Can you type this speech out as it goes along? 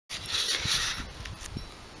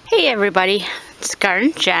Hey everybody, it's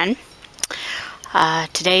Garden Jen.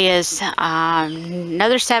 Today is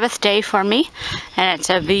another Sabbath day for me, and it's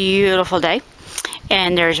a beautiful day.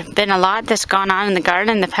 And there's been a lot that's gone on in the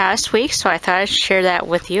garden in the past week, so I thought I'd share that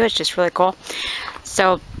with you. It's just really cool.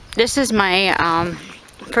 So this is my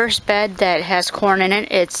first bed that has corn in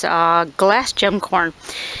it. It's glass gem corn,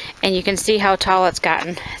 and you can see how tall it's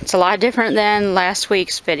gotten. It's a lot different than last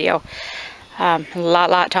week's video. A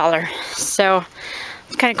lot taller. So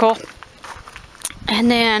it's kind of cool.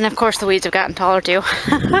 And then of course the weeds have gotten taller too.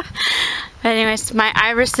 Anyways, my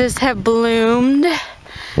irises have bloomed.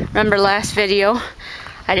 Remember last video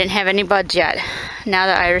I didn't have any buds yet. Now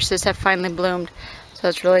the irises have finally bloomed, so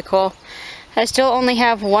it's really cool. I still only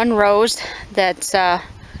have one rose that's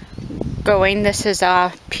going. This is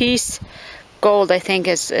Peace Gold, I think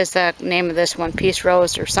is the name of this one, Peace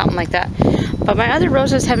Rose or something like that. But my other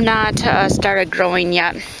roses have not started growing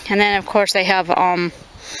yet. And then of course I have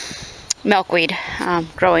milkweed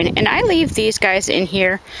growing, and I leave these guys in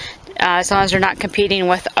here as long as they're not competing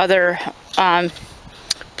with other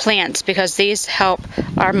plants, because these help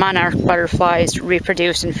our monarch butterflies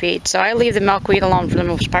reproduce and feed. So I leave the milkweed alone for the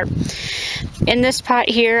most part. In this pot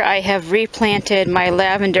here I have replanted my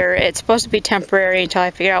lavender. It's supposed to be temporary until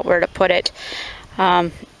I figure out where to put it.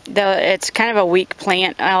 It's kind of a weak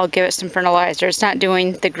plant. I'll give it some fertilizer. It's not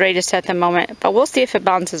doing the greatest at the moment, but we'll see if it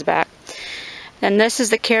bounces back. And this is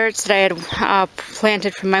the carrots that I had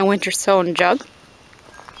planted from my winter sown jug.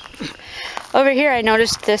 Over here I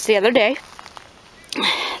noticed this the other day.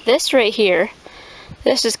 This right here,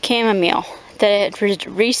 this is chamomile that had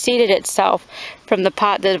reseeded itself from the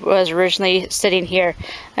pot that was originally sitting here.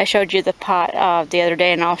 I showed you the pot the other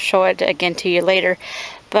day, and I'll show it again to you later.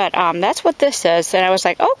 But that's what this is, and I was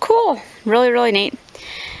like, oh cool, really neat.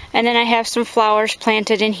 And then I have some flowers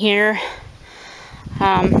planted in here.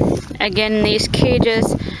 Again, these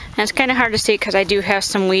cages, and it's kind of hard to see because I do have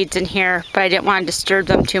some weeds in here, but I didn't want to disturb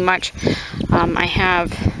them too much. I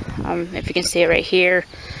have, if you can see it right here,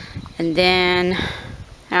 and then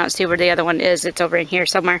I don't see where the other one is. It's over in here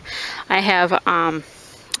somewhere. I have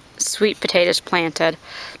sweet potatoes planted.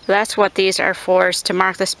 So that's what these are for, is to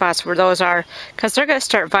mark the spots where those are, because they're going to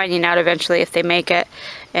start vining out eventually if they make it.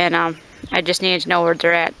 And I just needed to know where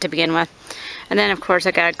they're at to begin with. And then of course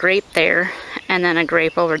I got a grape there, and then a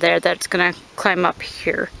grape over there that's going to climb up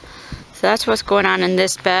here. So that's what's going on in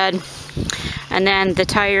this bed. And then the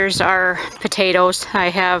tires are potatoes. I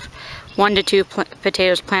have 1 to 2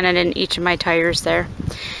 potatoes planted in each of my tires there.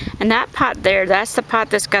 And that pot there, that's the pot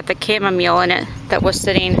that's got the chamomile in it that was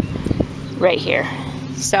sitting right here.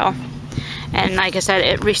 So, and like I said,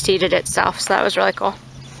 it reseeded itself, so that was really cool.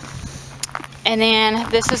 And then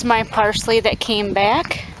this is my parsley that came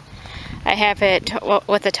back. I have it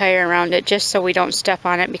with a tire around it just so we don't step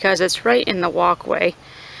on it, because it's right in the walkway.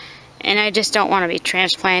 And I just don't want to be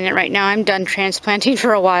transplanting it right now. I'm done transplanting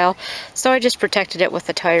for a while, so I just protected it with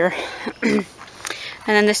a tire. And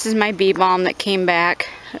then this is my bee balm that came back.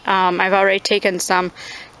 I've already taken some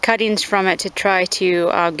cuttings from it to try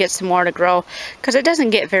to get some more to grow, because it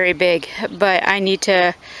doesn't get very big, but I need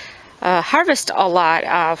to harvest a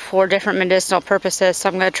lot for different medicinal purposes, so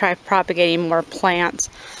I'm going to try propagating more plants.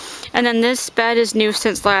 And then this bed is new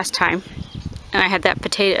since last time. And I had that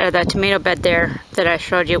the tomato bed there that I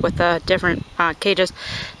showed you with the different cages.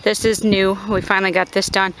 This is new. We finally got this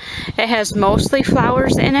done. It has mostly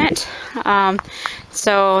flowers in it.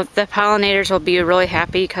 So the pollinators will be really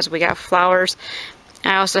happy because we got flowers.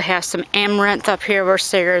 I also have some amaranth up here where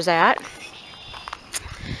Sarah's at.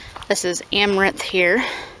 This is amaranth here.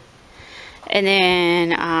 And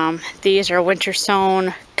then these are winter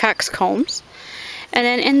sown coxcombs. And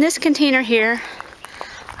then in this container here,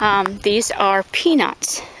 these are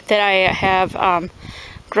peanuts that I have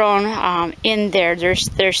grown in there. There's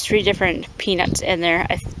 3 different peanuts in there.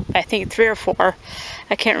 I think 3 or 4.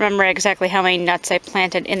 I can't remember exactly how many nuts I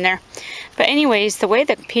planted in there. But anyways, the way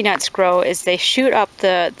that peanuts grow is they shoot up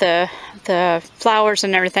the flowers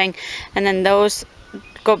and everything, and then those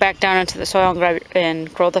go back down into the soil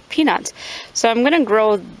and grow the peanuts. So I'm going to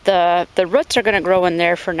grow the roots are going to grow in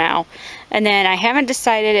there for now. And then I haven't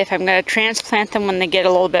decided if I'm going to transplant them when they get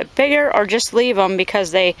a little bit bigger, or just leave them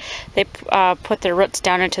because they put their roots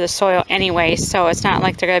down into the soil anyway. So it's not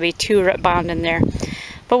like they're going to be too root bound in there.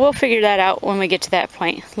 But we'll figure that out when we get to that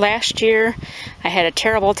point. Last year I had a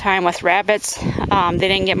terrible time with rabbits. They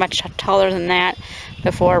didn't get much taller than that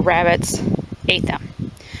before rabbits ate them.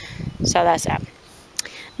 So that's that.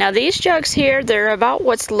 Now these jugs here, they're about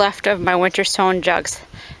what's left of my winter sown jugs.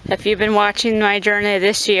 If you've been watching my journey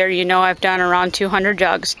this year, you know I've done around 200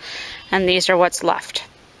 jugs, and these are what's left.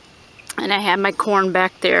 And I have my corn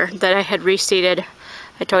back there that I had reseeded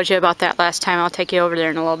I told you about that last time. I'll take you over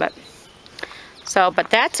there in a little bit. So,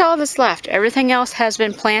 but that's all that's left. Everything else has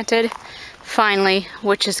been planted finally,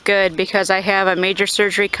 which is good because I have a major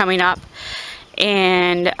surgery coming up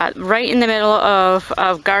and right in the middle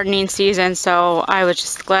of gardening season, so I was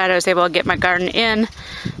just glad I was able to get my garden in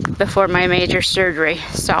before my major surgery.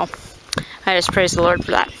 So I just praise the Lord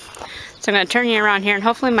for that. So I'm going to turn you around here, and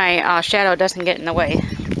hopefully my shadow doesn't get in the way,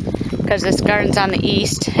 because this garden's on the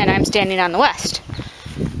east and I'm standing on the west.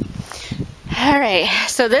 Alright,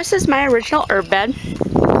 so this is my original herb bed,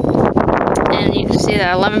 and you can see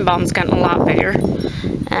that lemon balm's gotten a lot bigger.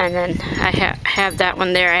 And then I have that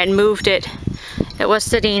one there. I had moved it. It was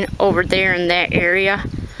sitting over there in that area,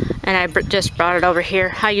 and I just brought it over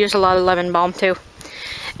here. I use a lot of lemon balm too.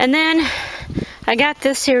 And then I got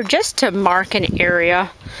this here just to mark an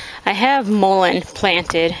area. I have mullein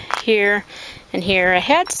planted here and here. I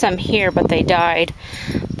had some here, but they died.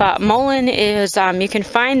 But mullein is, you can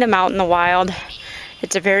find them out in the wild.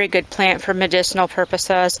 It's a very good plant for medicinal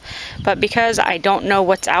purposes, but because I don't know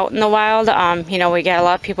what's out in the wild, you know, we get a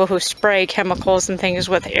lot of people who spray chemicals and things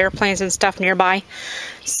with airplanes and stuff nearby,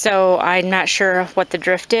 so I'm not sure what the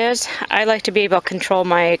drift is. I like to be able to control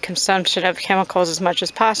my consumption of chemicals as much as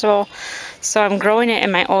possible, so I'm growing it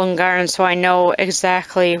in my own garden so I know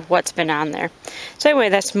exactly what's been on there. So anyway,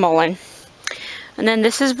 that's mullein. And then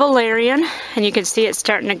this is valerian, and you can see it's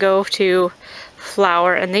starting to go to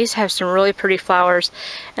flower, and these have some really pretty flowers,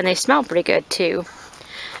 and they smell pretty good too.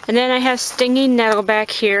 And then I have stinging nettle back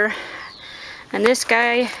here, and this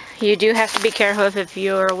guy you do have to be careful if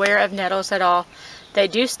you're aware of nettles at all. They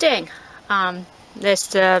do sting. That's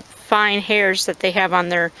the fine hairs that they have on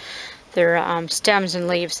their stems and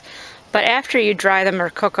leaves. But after you dry them or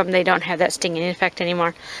cook them, they don't have that stinging effect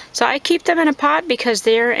anymore. So I keep them in a pot because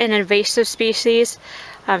they're an invasive species.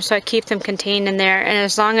 So I keep them contained in there, and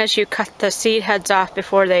as long as you cut the seed heads off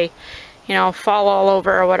before they, you know, fall all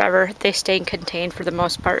over or whatever, they stay contained for the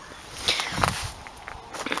most part.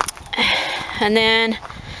 And then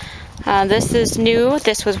this is new.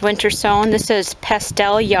 This was winter sown. This is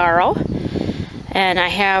pastel yarrow, and I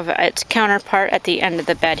have its counterpart at the end of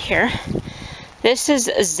the bed here. This is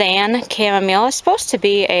Zan chamomile. It's supposed to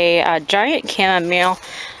be a giant chamomile,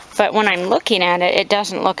 but when I'm looking at it, it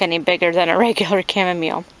doesn't look any bigger than a regular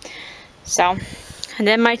chamomile. So, and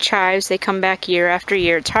then my chives, they come back year after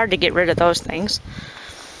year. It's hard to get rid of those things.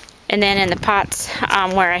 And then in the pots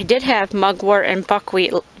where I did have mugwort and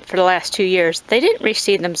buckwheat for the last 2 years, they didn't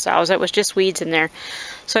reseed themselves. It was just weeds in there.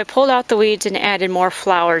 So I pulled out the weeds and added more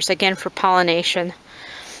flowers, again for pollination.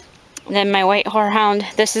 And then my white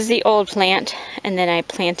horehound, this is the old plant, and then I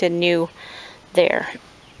planted new there.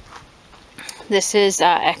 This is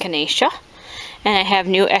echinacea, and I have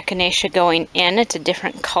new echinacea going in. It's a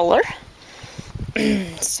different color,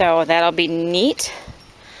 so that'll be neat.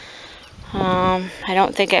 I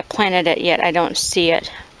don't think I planted it yet. I don't see it,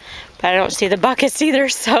 but I don't see the buckets either.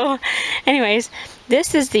 So anyways,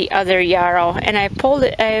 this is the other yarrow, and I pulled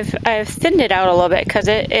it. I've thinned it out a little bit because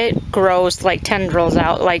it grows like tendrils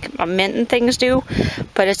out like mint and things do,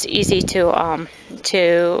 but it's easy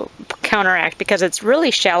to counteract because it's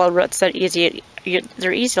really shallow roots that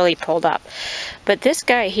they're easily pulled up. But this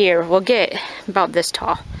guy here will get about this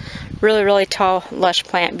tall. Really, really tall, lush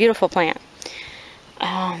plant. Beautiful plant.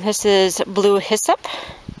 This is blue hyssop,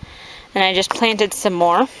 and I just planted some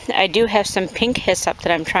more. I do have some pink hyssop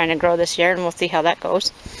that I'm trying to grow this year, and we'll see how that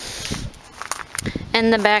goes. In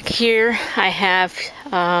the back here, I have,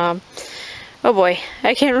 oh boy,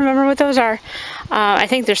 I can't remember what those are. I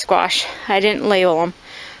think they're squash. I didn't label them.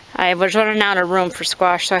 I was running out of room for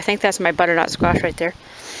squash, so I think that's my butternut squash right there.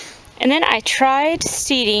 And then I tried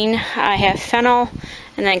seeding. I have fennel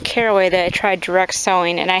and then caraway that I tried direct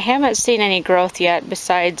sowing, and I haven't seen any growth yet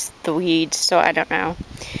besides the weeds, so I don't know.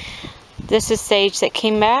 This is sage that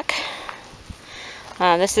came back.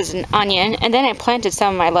 This is an onion, and then I planted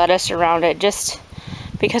some of my lettuce around it just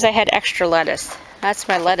because I had extra lettuce. That's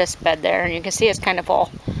my lettuce bed there, and you can see it's kind of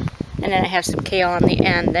full. And then I have some kale on the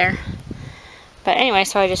end there. But anyway,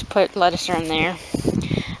 so I just put lettuce in there.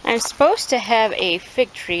 I'm supposed to have a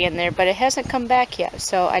fig tree in there, but it hasn't come back yet,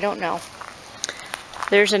 so I don't know.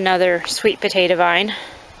 There's another sweet potato vine.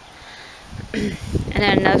 And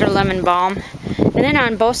then another lemon balm. And then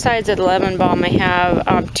on both sides of the lemon balm, I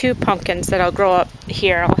have 2 pumpkins that'll grow up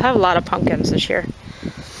here. I'll have a lot of pumpkins this year.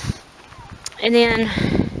 And then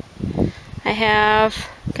I have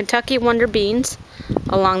Kentucky Wonder beans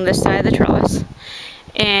along this side of the trellis.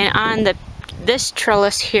 And on this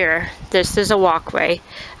trellis here, this is a walkway.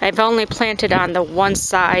 I've only planted on the one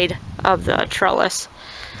side of the trellis.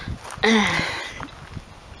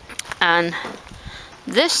 On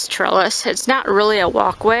this trellis, it's not really a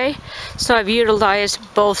walkway, so I've utilized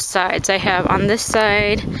both sides. I have on this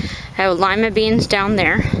side, I have lima beans down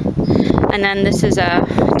there, and then this is a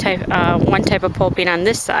type, one type of pole bean on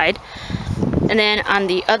this side, and then on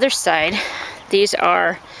the other side, these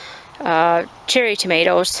are cherry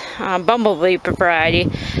tomatoes, bumblebee variety.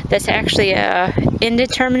 That's actually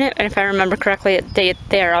indeterminate, and if I remember correctly,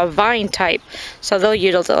 they are a vine type, so they'll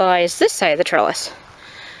utilize this side of the trellis.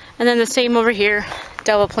 And then the same over here,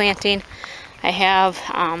 double planting. I have,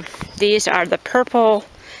 these are the purple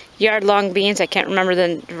yard-long beans. I can't remember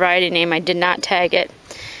the variety name. I did not tag it.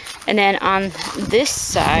 And then on this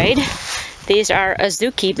side, these are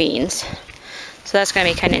azuki beans. So that's going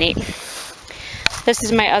to be kind of neat. This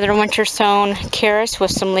is my other winter sown carrots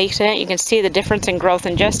with some leeks in it. You can see the difference in growth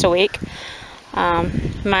in just a week.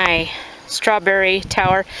 My strawberry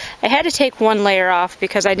tower, I had to take one layer off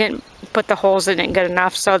because I didn't put the holes in it good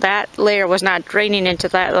enough, so that layer was not draining into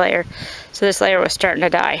that layer, so this layer was starting to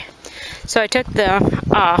die. So I took them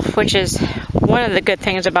off, which is one of the good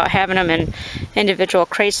things about having them in individual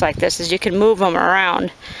crates like this, is you can move them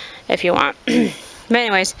around if you want. But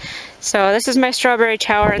anyways, so this is my strawberry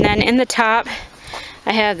tower, and then in the top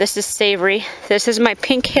I have, this is savory. This is my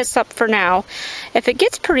pink hyssop for now. If it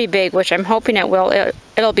gets pretty big, which I'm hoping it will,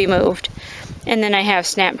 it'll be moved. And then I have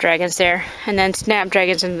snapdragons there, and then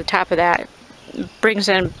snapdragons in the top of that brings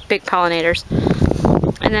in big pollinators.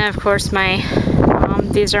 And then of course my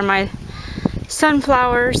these are my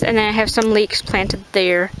sunflowers, and then I have some leeks planted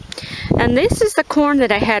there. And this is the corn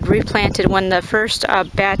that I had replanted when the first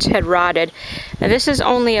batch had rotted. And this is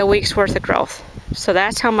only a week's worth of growth. So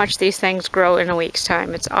that's how much these things grow in a week's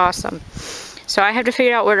time. It's awesome. So I have to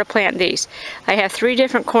figure out where to plant these. I have 3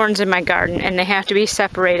 different corns in my garden, and they have to be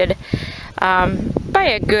separated by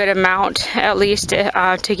a good amount, at least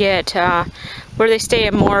to get where they stay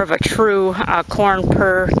in more of a true corn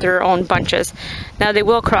per their own bunches. Now they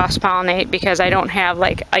will cross-pollinate because I don't have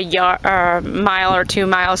like a mile or 2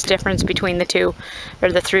 miles difference between the 2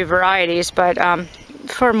 or the 3 varieties, but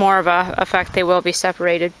for more of a effect they will be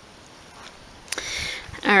separated.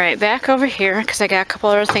 Alright, back over here, because I got a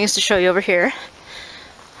couple other things to show you over here.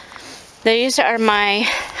 These are my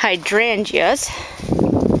hydrangeas.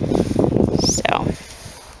 So,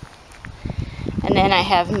 and then I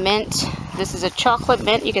have mint. This is a chocolate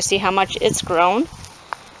mint. You can see how much it's grown.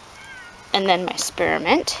 And then my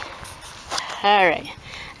spearmint. Alright,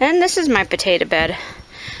 and this is my potato bed.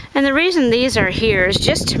 And the reason these are here is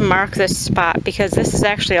just to mark this spot, because this is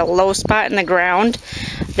actually a low spot in the ground.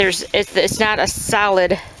 It's not a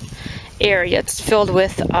solid area. It's filled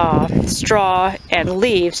with straw and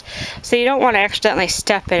leaves, so you don't want to accidentally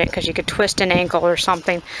step in it because you could twist an ankle or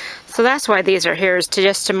something. So that's why these are here, is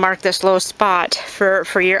to mark this low spot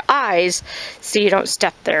for your eyes so you don't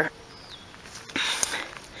step there.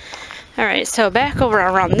 Alright, so back over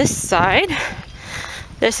around this side,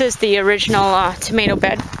 this is the original tomato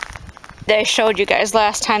bed that I showed you guys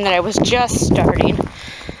last time that I was just starting.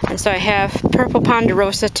 And so I have purple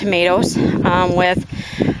ponderosa tomatoes with,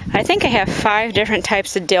 I think I have 5 different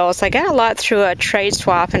types of dills. I got a lot through a trade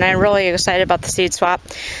swap, and I'm really excited about the seed swap.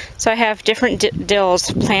 So I have different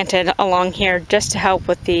dills planted along here just to help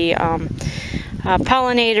with the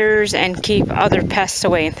pollinators and keep other pests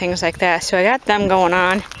away and things like that. So I got them going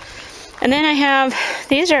on. And then I have,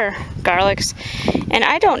 these are garlics, and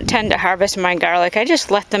I don't tend to harvest my garlic. I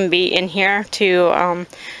just let them be in here to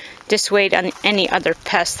dissuade on any other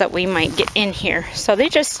pests that we might get in here. So they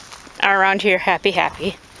just are around here happy.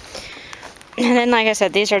 And then, like I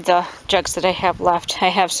said, these are the jugs that I have left. I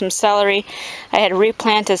have some celery. I had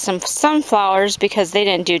replanted some sunflowers because they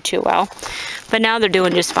didn't do too well, but now they're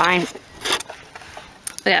doing just fine.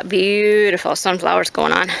 We got beautiful sunflowers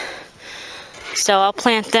going on. So I'll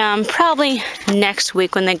plant them probably next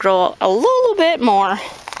week when they grow a little bit more.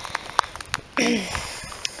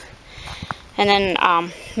 And then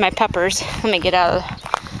my peppers, let me get out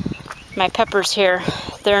of my peppers here.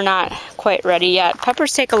 They're not quite ready yet.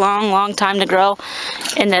 Peppers take a long time to grow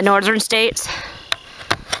in the northern states.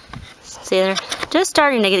 See, they're just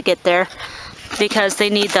starting to get there because they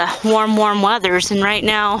need the warm weathers, and right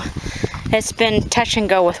now it's been touch and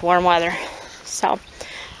go with warm weather. So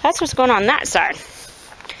that's what's going on that side.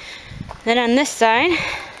 Then on this side,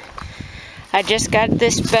 I just got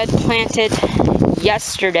this bed planted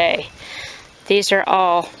yesterday. These are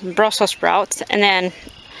all Brussels sprouts, and then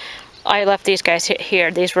I left these guys here.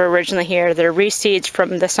 These were originally here. They're reseeds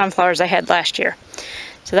from the sunflowers I had last year.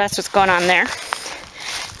 So that's what's going on there.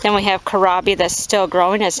 Then we have kohlrabi that's still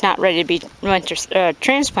growing. It's not ready to be winter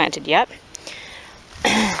transplanted yet.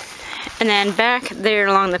 And then back there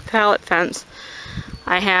along the pallet fence,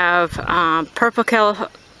 I have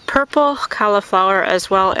purple cauliflower as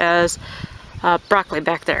well as broccoli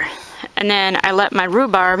back there. And then I let my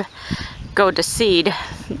rhubarb go to seed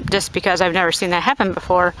just because I've never seen that happen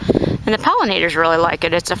before. And the pollinators really like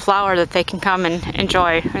it. It's a flower that they can come and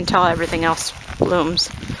enjoy until everything else blooms.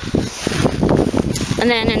 And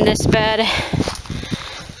then in this bed,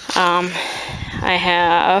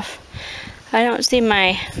 I don't see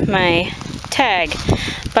my tag,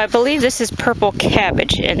 but I believe this is purple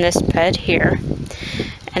cabbage in this bed here.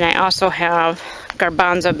 And I also have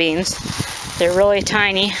garbanzo beans. They're really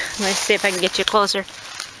tiny. Let's see if I can get you closer.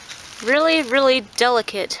 Really, really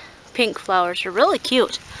delicate pink flowers. They're really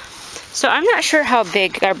cute. So I'm not sure how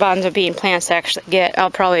big garbanzo bean plants actually get.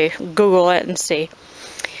 I'll probably Google it and see.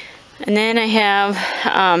 And then I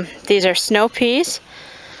have, these are snow peas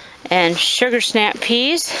and sugar snap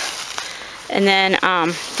peas. And then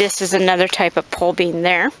this is another type of pole bean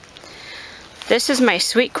there. This is my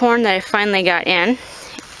sweet corn that I finally got in.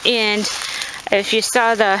 And if you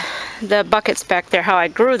saw the buckets back there, how I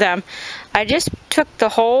grew them, I just took the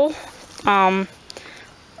whole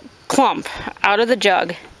clump out of the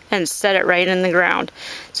jug and set it right in the ground.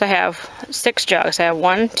 So I have 6 jugs. I have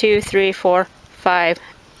 1, 2, 3, 4, 5,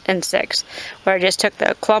 and 6. Where I just took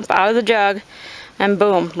the clump out of the jug and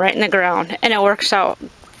boom, right in the ground. And it works out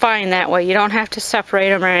fine that way. You don't have to separate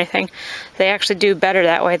them or anything. They actually do better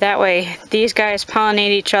that way. That way, these guys pollinate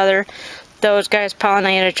each other. Those guys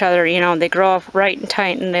pollinate each other, you know, they grow up right and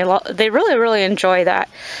tight, and they really, really enjoy that.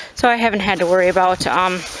 So I haven't had to worry about,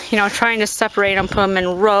 you know, trying to separate them, put them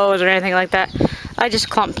in rows or anything like that. I just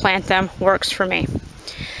clump plant them, works for me.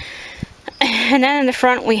 And then in the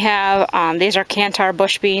front we have, these are Cantar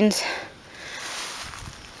bush beans.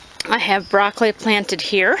 I have broccoli planted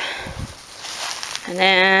here. And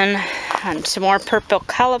then some more purple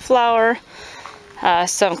cauliflower,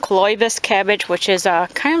 some cloybus cabbage, which is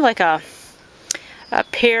kind of like a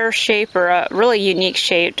pear shape or a really unique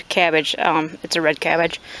shaped cabbage. It's a red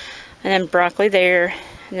cabbage. And then broccoli there,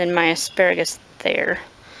 and then my asparagus there.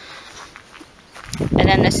 And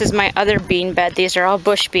then this is my other bean bed. These are all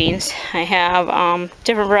bush beans. I have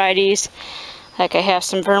different varieties. Like I have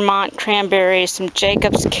some Vermont cranberries, some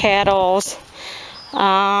Jacob's Cattles,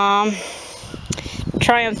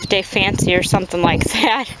 Triumph Day Fancy or something like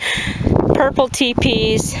that. Purple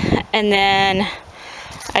teepees, and then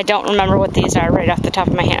I don't remember what these are right off the top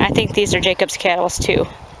of my head. I think these are Jacob's Cattles too.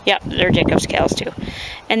 Yep, they're Jacob's Cattles too.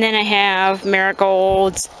 And then I have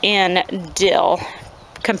marigolds and dill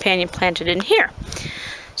companion planted in here.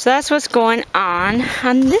 So that's what's going on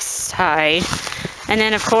this side. And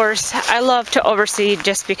then of course I love to overseed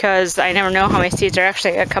just because I never know how many seeds are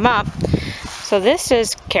actually going to come up. So this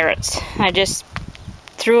is carrots. I just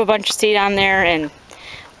threw a bunch of seed on there and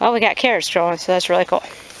well, we got carrots growing, so that's really cool.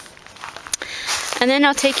 And then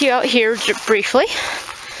I'll take you out here briefly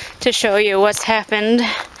to show you what's happened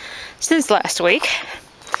since last week.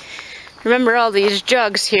 Remember all these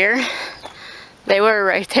jugs here? They were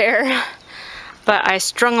right there, but I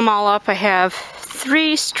strung them all up. I have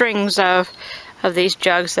 3 strings of these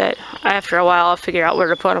jugs that after a while I'll figure out where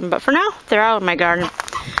to put them, but for now they're out of my garden.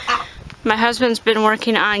 My husband's been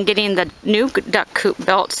working on getting the new duck coop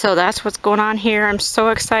built, so that's what's going on here. I'm so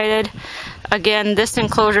excited. Again, this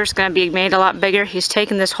enclosure is going to be made a lot bigger. He's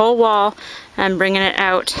taking this whole wall and bringing it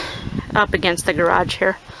out up against the garage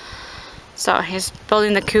here. So he's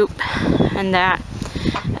building the coop and that.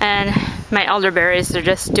 And my elderberries, they're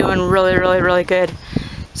just doing really, really, really good.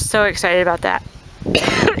 So excited about that.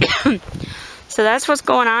 So that's what's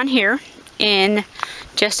going on here in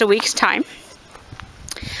just a week's time.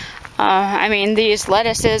 I mean, these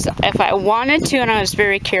lettuces, if I wanted to and I was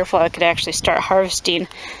very careful, I could actually start harvesting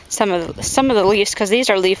some of the leaves, because these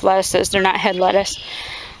are leaf lettuces, they're not head lettuce,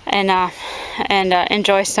 and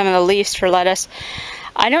enjoy some of the leaves for lettuce.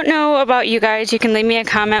 I don't know about you guys, you can leave me a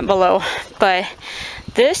comment below, but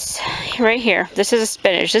this right here, this is a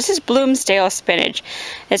spinach. This is Bloomsdale spinach.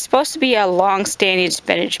 It's supposed to be a long-standing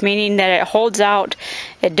spinach, meaning that it holds out,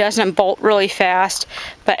 it doesn't bolt really fast,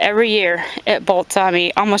 but every year it bolts on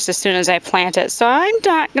me almost as soon as I plant it. So I'm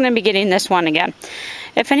not going to be getting this one again.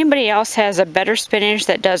 If anybody else has a better spinach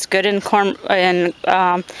that does good in cooler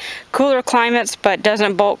climates but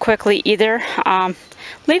doesn't bolt quickly either,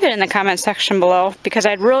 leave it in the comment section below, because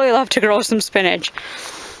I'd really love to grow some spinach.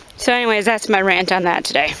 So anyways, that's my rant on that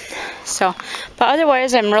today. So, but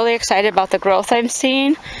otherwise, I'm really excited about the growth I'm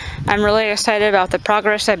seeing. I'm really excited about the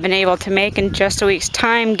progress I've been able to make in just a week's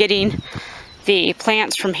time, getting the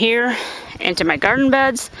plants from here into my garden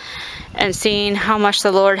beds and seeing how much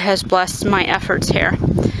the Lord has blessed my efforts here.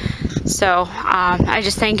 So I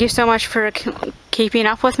just thank you so much for keeping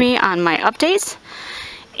up with me on my updates.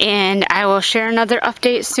 and I will share another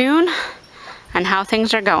update soon on how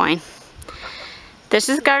things are going. This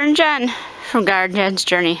is Garden Jen from Garden Jen's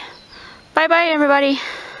Journey. Bye bye everybody.